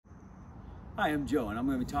Hi, I'm Joe, and I'm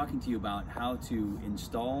going to be talking to you about how to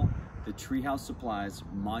install the Treehouse Supplies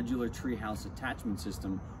modular treehouse attachment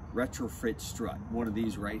system Retrofit Strut, one of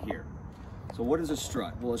these right here. So what is a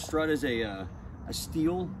strut? Well, a strut is a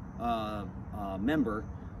steel member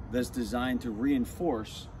that's designed to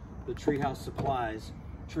reinforce the Treehouse Supplies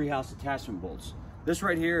treehouse attachment bolts. This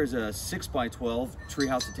right here is a 6x12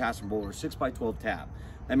 treehouse attachment bolt, or 6x12 tab.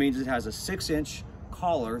 That means it has a 6-inch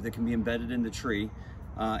collar that can be embedded in the tree,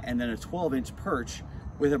 and then a 12-inch perch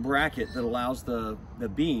with a bracket that allows the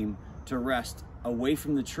beam to rest away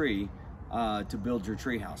from the tree to build your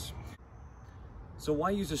treehouse. So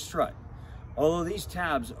why use a strut? Although these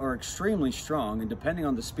tabs are extremely strong, and depending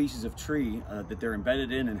on the species of tree that they're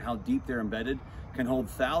embedded in and how deep they're embedded, can hold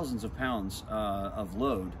thousands of pounds of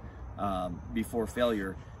load before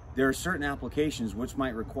failure, there are certain applications which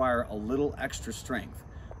might require a little extra strength.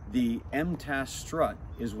 The MTAS strut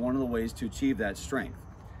is one of the ways to achieve that strength.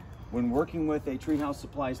 When working with a Treehouse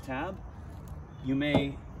Supplies tab, you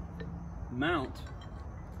may mount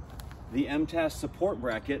the MTAS support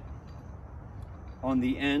bracket on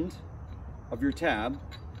the end of your tab.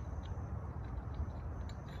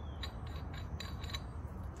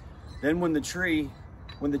 Then when the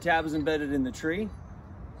tab is embedded in the tree,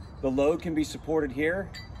 the load can be supported here,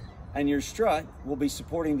 and your strut will be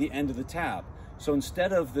supporting the end of the tab. So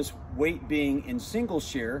instead of this weight being in single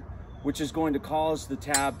shear, which is going to cause the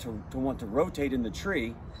tab to want to rotate in the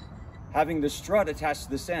tree, having the strut attached to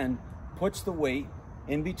this end puts the weight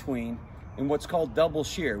in between in what's called double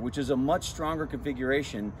shear, which is a much stronger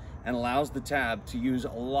configuration and allows the tab to use a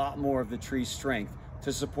lot more of the tree's strength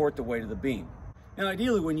to support the weight of the beam. Now,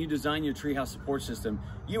 ideally, when you design your treehouse support system,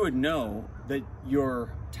 you would know that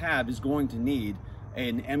your tab is going to need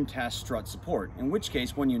an MTAS strut support, in which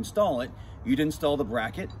case, when you install it, you'd install the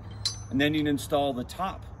bracket, and then you'd install the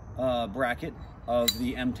top bracket of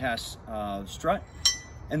the MTAS strut,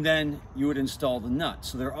 and then you would install the nut.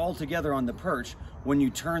 So they're all together on the perch when you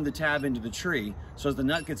turn the tab into the tree. So as the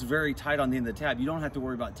nut gets very tight on the end of the tab, you don't have to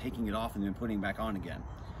worry about taking it off and then putting it back on again.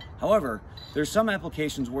 However, there's some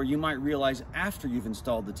applications where you might realize after you've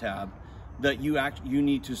installed the tab that you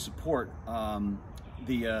need to support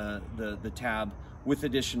the tab with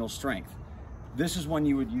additional strength. This is when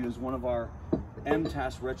you would use one of our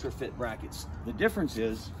MTAS retrofit brackets. The difference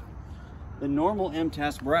is the normal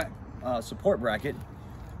MTAS support bracket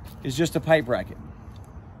is just a pipe bracket.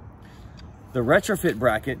 The retrofit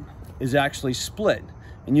bracket is actually split,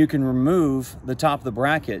 and you can remove the top of the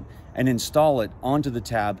bracket and install it onto the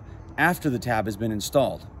tab after the tab has been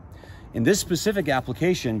installed. In this specific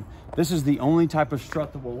application, this is the only type of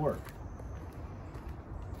strut that will work.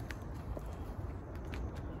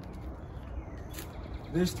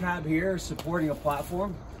 This tab here is supporting a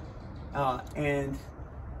platform, and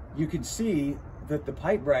you can see that the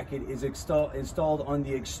pipe bracket is installed on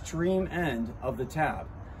the extreme end of the tab.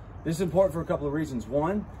 This is important for a couple of reasons.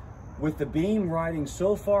 One, with the beam riding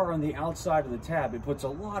so far on the outside of the tab, it puts a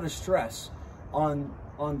lot of stress on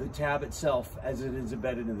the tab itself as it is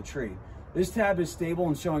embedded in the tree. This tab is stable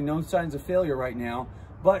and showing no signs of failure right now,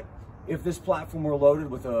 but if this platform were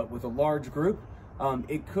loaded with a large group,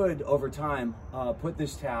 it could, over time, put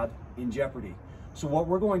this tab in jeopardy. So what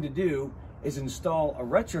we're going to do is install a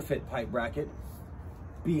retrofit pipe bracket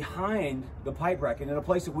behind the pipe bracket in a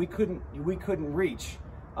place that we couldn't reach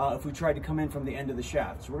if we tried to come in from the end of the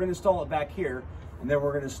shaft. So we're going to install it back here, and then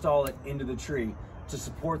we're going to install it into the tree to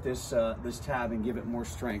support this this tab and give it more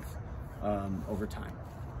strength over time.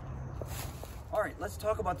 All right, let's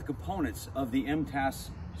talk about the components of the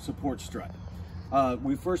MTAS support strut.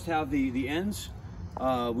 We first have the ends.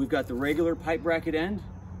 We've got the regular pipe bracket end,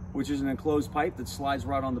 which is an enclosed pipe that slides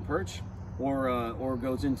right on the perch, or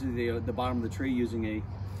goes into the bottom of the tree using a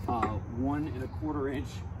 1 1/4 inch,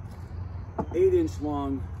 8-inch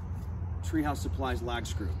long Treehouse Supplies lag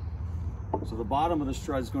screw. So the bottom of the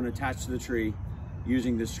strut is going to attach to the tree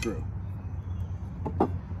using this screw.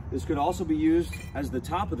 This could also be used as the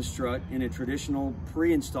top of the strut in a traditional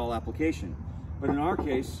pre-install application, but in our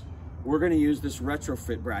case, we're going to use this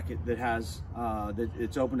retrofit bracket that has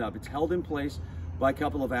it's opened up. It's held in place by a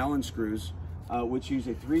couple of Allen screws, which use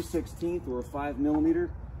a 3/16 or a 5mm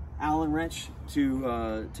Allen wrench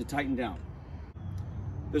to tighten down.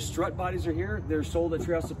 The strut bodies are here. They're sold at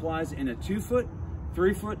Treehouse Supplies in a 2-foot,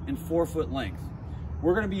 3-foot, and 4-foot length.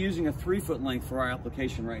 We're going to be using a 3-foot length for our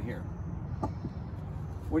application right here.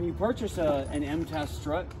 When you purchase an MTAS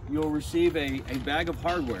strut, you'll receive a bag of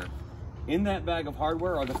hardware. In that bag of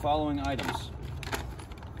hardware are the following items.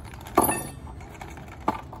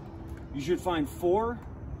 You should find 4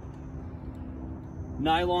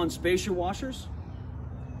 nylon spacer washers,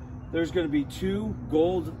 there's going to be 2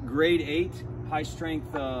 gold grade 8 high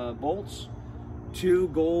strength bolts, 2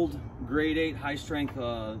 gold grade 8 high strength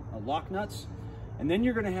lock nuts, and then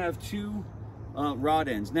you're going to have 2 rod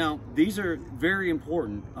ends. Now, these are very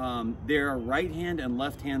important. They are right hand and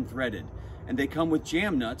left hand threaded, and they come with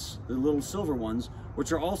jam nuts, the little silver ones,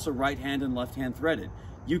 which are also right hand and left hand threaded.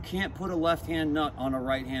 You can't put a left hand nut on a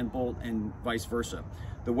right hand bolt and vice versa.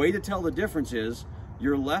 The way to tell the difference is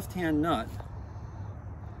your left hand nut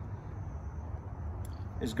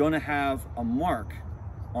is going to have a mark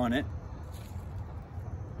on it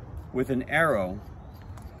with an arrow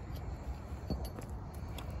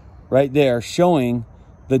right there showing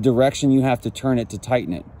the direction you have to turn it to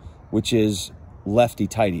tighten it, which is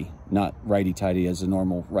lefty-tighty, not righty-tighty as a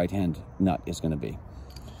normal right-hand nut is going to be.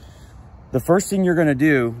 The first thing you're going to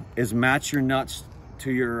do is match your nuts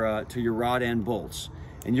to your rod end bolts,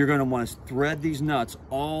 and you're going to want to thread these nuts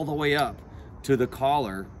all the way up to the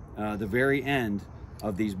collar, the very end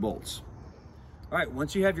of these bolts. All right,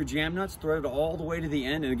 once you have your jam nuts threaded all the way to the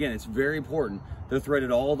end, and again, it's very important, they're threaded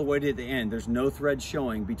all the way to the end. There's no thread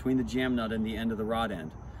showing between the jam nut and the end of the rod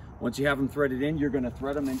end. Once you have them threaded in, you're going to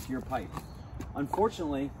thread them into your pipe.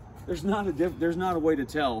 Unfortunately, there's not a way to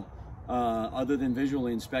tell other than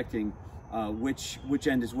visually inspecting which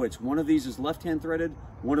end is which. One of these is left-hand threaded,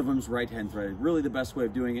 one of them is right-hand threaded. Really, the best way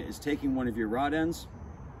of doing it is taking one of your rod ends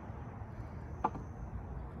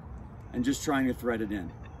and just trying to thread it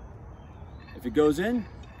in. If it goes in,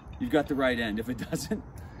 you've got the right end. If it doesn't,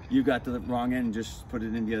 you've got the wrong end and just put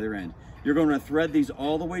it in the other end. You're going to thread these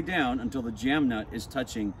all the way down until the jam nut is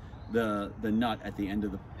touching the nut at the end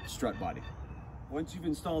of the strut body. Once you've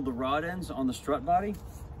installed the rod ends on the strut body,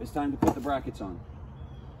 it's time to put the brackets on.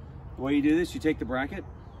 The way you do this, you take the bracket,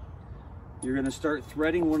 you're going to start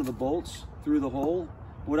threading one of the bolts through the hole.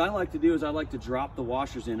 What I like to do is I like to drop the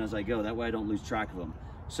washers in as I go. That way I don't lose track of them.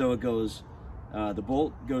 So it goes, the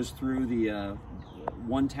bolt goes through the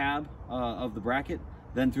one tab of the bracket,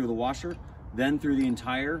 then through the washer, then through the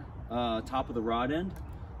entire top of the rod end.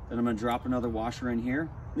 Then I'm going to drop another washer in here.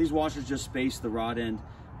 These washers just space the rod end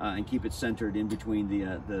and keep it centered in between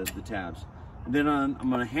the tabs. And then I'm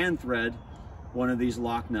going to hand thread one of these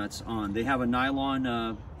lock nuts on. They have a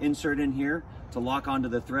nylon insert in here to lock onto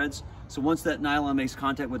the threads. So once that nylon makes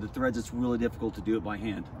contact with the threads, it's really difficult to do it by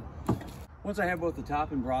hand. Once I have both the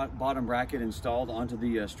top and bottom bracket installed onto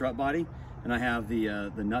the strut body, and I have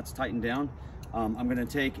the nuts tightened down, I'm going to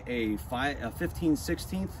take a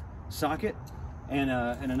 15/16 socket and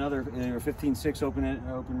another either 15/6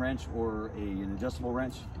 open wrench or an adjustable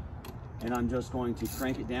wrench, and I'm just going to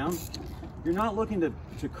crank it down. You're not looking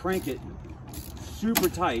to crank it super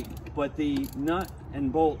tight, but the nut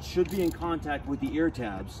and bolt should be in contact with the ear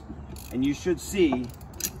tabs, and you should see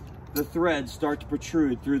the threads start to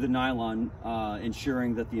protrude through the nylon,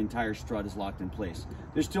 ensuring that the entire strut is locked in place.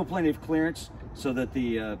 There's still plenty of clearance so that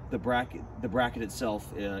the bracket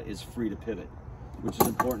itself is free to pivot, which is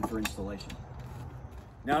important for installation.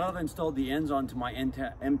 Now that I've installed the ends onto my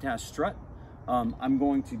MTAS strut, I'm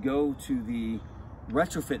going to go to the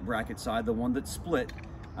retrofit bracket side, the one that's split.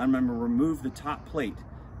 I'm going to remove the top plate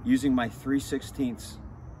using my 3/16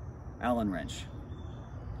 Allen wrench.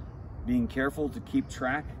 Being careful to keep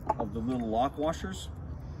track of the little lock washers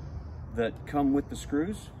that come with the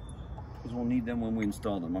screws, because we'll need them when we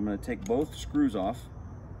install them. I'm going to take both screws off.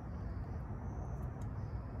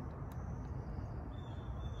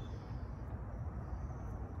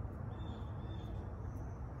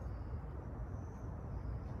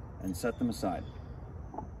 And set them aside.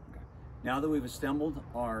 Now that we've assembled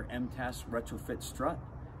our MTAS Retrofit Strut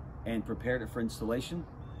and prepared it for installation,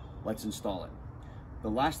 let's install it. The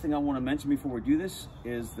last thing I want to mention before we do this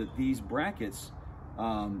is that these brackets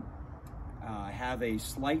have a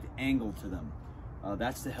slight angle to them.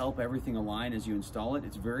 That's to help everything align as you install it.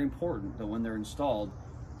 It's very important that when they're installed,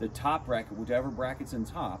 the top bracket, whichever bracket's in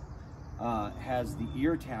top, has the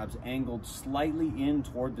ear tabs angled slightly in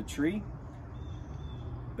toward the tree.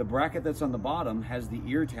 The bracket that's on the bottom has the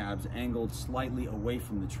ear tabs angled slightly away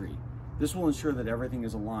from the tree. This will ensure that everything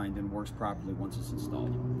is aligned and works properly once it's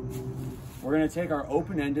installed. We're going to take our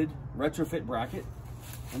open-ended retrofit bracket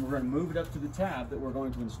and we're going to move it up to the tab that we're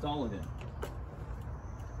going to install it in.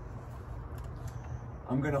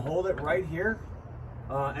 I'm going to hold it right here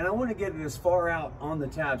and I want to get it as far out on the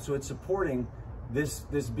tab so it's supporting this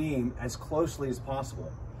beam as closely as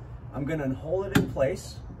possible. I'm going to hold it in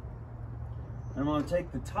place. I'm going to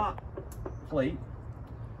take the top plate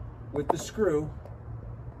with the screw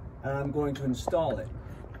and I'm going to install it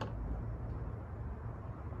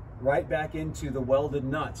right back into the welded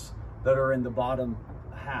nuts that are in the bottom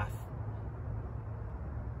half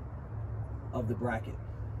of the bracket.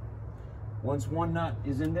 Once one nut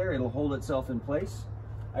is in there, it'll hold itself in place.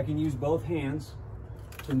 I can use both hands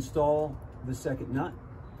to install the second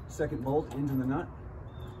bolt into the nut.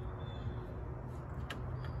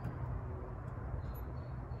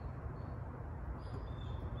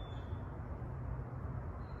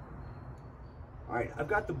 All right, I've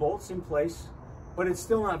got the bolts in place, but it's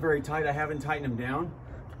still not very tight. I haven't tightened them down.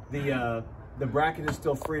 The bracket is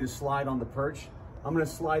still free to slide on the perch. I'm going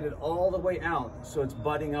to slide it all the way out so it's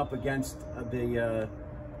butting up against the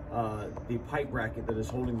pipe bracket that is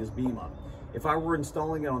holding this beam up. If I were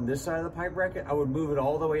installing it on this side of the pipe bracket, I would move it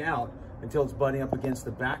all the way out until it's butting up against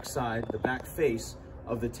the back side, the back face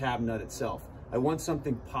of the tab nut itself. I want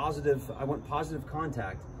something positive. I want positive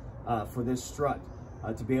contact for this strut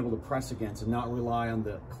to be able to press against and not rely on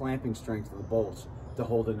the clamping strength of the bolts to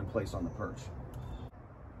hold it in place on the perch.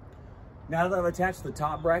 Now that I've attached the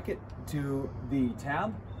top bracket to the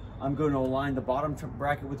tab, I'm going to align the bottom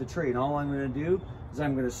bracket with the tree. And all I'm going to do is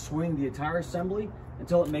I'm going to swing the entire assembly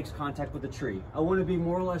until it makes contact with the tree. I want to be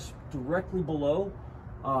more or less directly below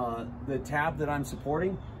the tab that I'm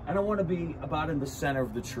supporting, and I want to be about in the center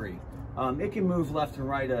of the tree. It can move left and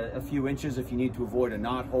right a few inches if you need to avoid a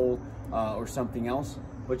knot hole or something else,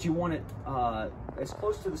 but you want it as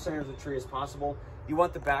close to the center of the tree as possible. You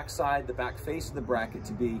want the back side, the back face of the bracket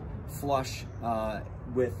to be flush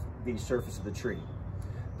with the surface of the tree.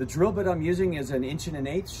 The drill bit I'm using is an 1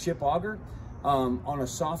 1/8" ship auger. On a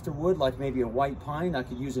softer wood, like maybe a white pine, I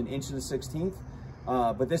could use an 1 1/16".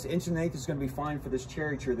 But this 1 1/8" is going to be fine for this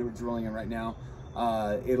cherry tree that we're drilling in right now.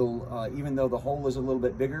 Even though the hole is a little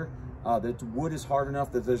bit bigger, the wood is hard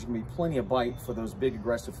enough that there's going to be plenty of bite for those big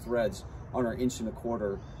aggressive threads on our 1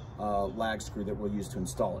 1/4" lag screw that we'll use to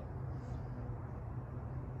install it.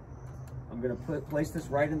 I'm going to place this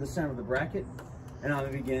right in the center of the bracket, and I'm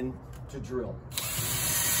going to begin to drill.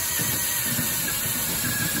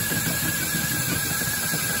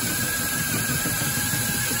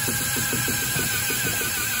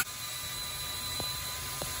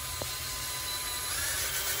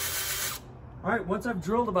 All right, once I've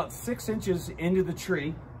drilled about 6 inches into the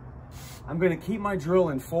tree, I'm going to keep my drill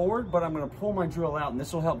in forward, but I'm going to pull my drill out, and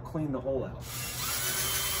this will help clean the hole out.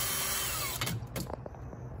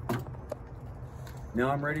 Now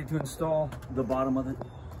I'm ready to install the bottom of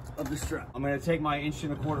the strut. I'm going to take my 1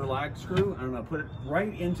 1/4" lag screw, and I'm going to put it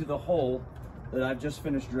right into the hole that I've just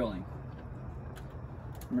finished drilling.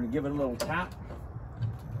 I'm going to give it a little tap,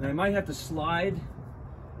 and I might have to slide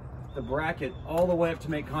the bracket all the way up to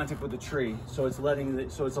make contact with the tree, so it's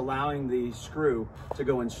allowing the screw to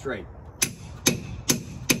go in straight.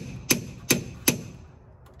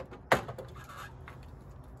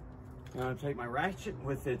 Now I'm going to take my ratchet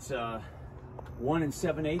with its 1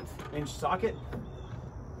 7/8" socket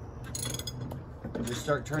and just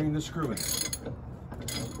start turning the screw in.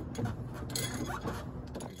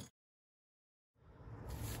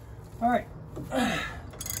 All right,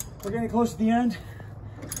 we're getting close to the end.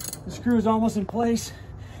 The screw is almost in place.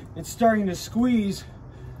 It's starting to squeeze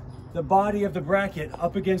the body of the bracket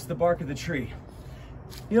up against the bark of the tree.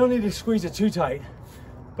 You don't need to squeeze it too tight,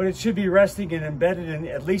 but it should be resting and embedded in,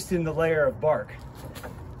 at least in the layer of bark.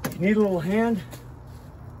 If you need a little hand,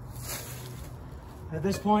 at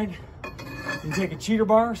this point, you can take a cheater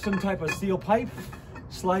bar, some type of steel pipe,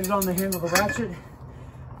 slide it on the handle of the ratchet,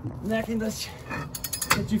 and that can just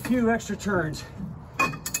get you a few extra turns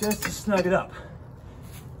just to snug it up.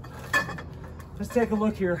 Let's take a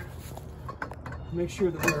look here, make sure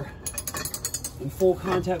that we're in full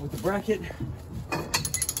contact with the bracket.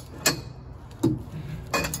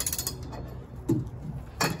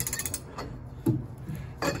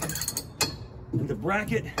 And the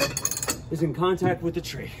bracket is in contact with the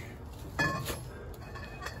tree.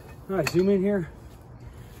 All right, zoom in here.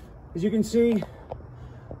 As you can see,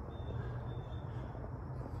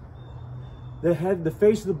 the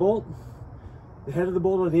face of the bolt, the head of the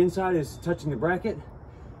bolt on the inside is touching the bracket,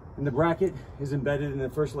 and the bracket is embedded in the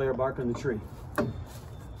first layer of bark on the tree.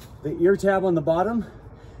 The ear tab on the bottom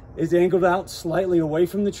is angled out slightly away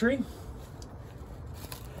from the tree,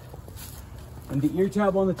 and the ear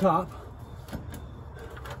tab on the top,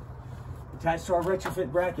 attached to our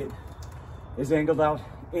retrofit bracket, is angled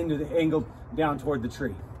down toward the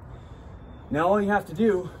tree. Now all you have to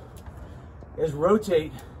do is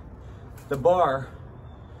rotate the bar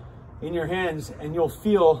in your hands, and you'll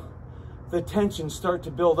feel the tension start to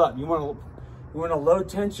build up. You want a low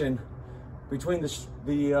tension between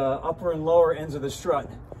the upper and lower ends of the strut.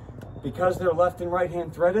 Because they're left and right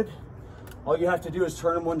hand threaded, all you have to do is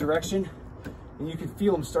turn them one direction, and you can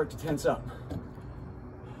feel them start to tense up.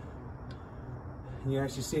 And you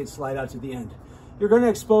actually see it slide out to the end. You're going to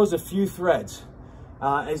expose a few threads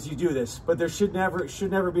as you do this, but there should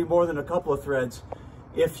never be more than a couple of threads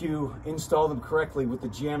if you install them correctly with the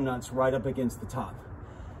jam nuts right up against the top.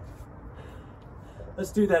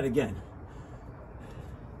 Let's do that again.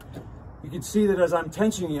 You can see that as I'm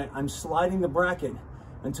tensioning it, I'm sliding the bracket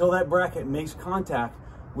until that bracket makes contact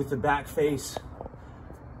with the back face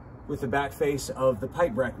of the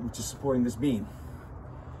pipe bracket, which is supporting this beam.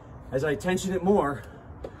 As I tension it more,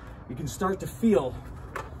 you can start to feel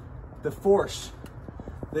the force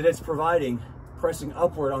that it's providing, pressing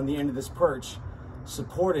upward on the end of this perch,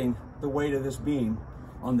 supporting the weight of this beam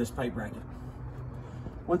on this pipe bracket.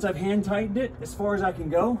 Once I've hand tightened it as far as I can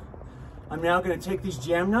go, I'm now going to take these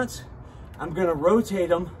jam nuts, I'm going to rotate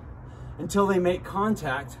them until they make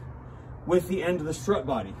contact with the end of the strut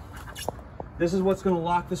body. This is what's going to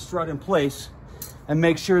lock the strut in place and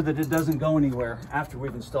make sure that it doesn't go anywhere after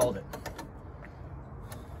we've installed it.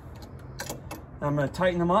 I'm going to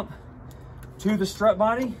tighten them up to the strut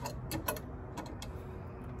body.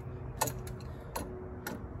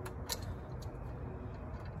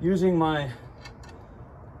 Using my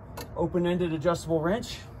open-ended adjustable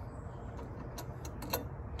wrench,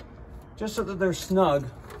 just so that they're snug.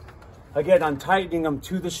 Again, I'm tightening them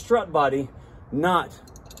to the strut body, not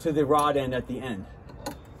to the rod end at the end.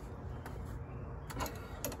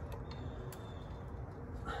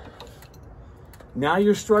 Now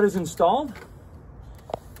your strut is installed.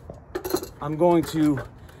 I'm going to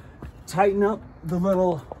tighten up the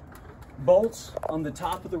little bolts on the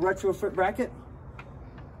top of the retrofit bracket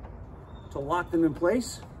to lock them in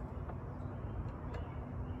place.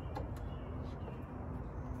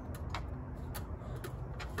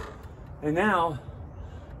 And now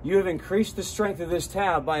you have increased the strength of this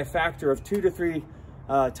tab by a factor of 2 to 3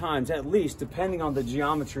 times at least, depending on the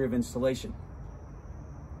geometry of installation.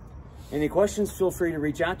 Any questions, feel free to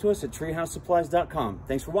reach out to us at treehousesupplies.com.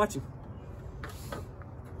 Thanks for watching.